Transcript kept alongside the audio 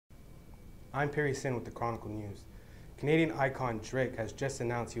I'm Perry Sin with the Chronicle News. Canadian icon Drake has just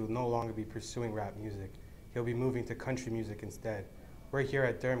announced he will no longer be pursuing rap music. He'll be moving to country music instead. We're here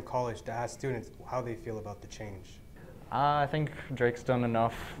at Durham College to ask students how they feel about the change. I think Drake's done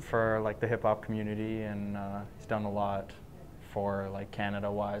enough for the hip hop community, and he's done a lot for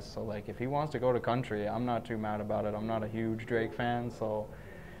Canada-wise. So if he wants to go to country, I'm not too mad about it. I'm not a huge Drake fan, so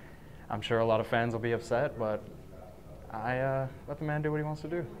I'm sure a lot of fans will be upset, but I let the man do what he wants to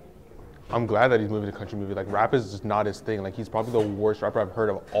do. I'm glad that he's moving to country music. Rap is just not his thing. He's probably the worst rapper I've heard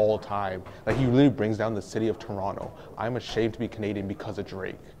of all time. He really brings down the city of Toronto. I'm ashamed to be Canadian because of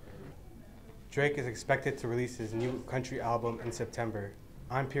Drake. Drake is expected to release his new country album in September.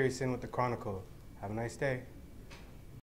 I'm Perry Sin with the Chronicle. Have a nice day.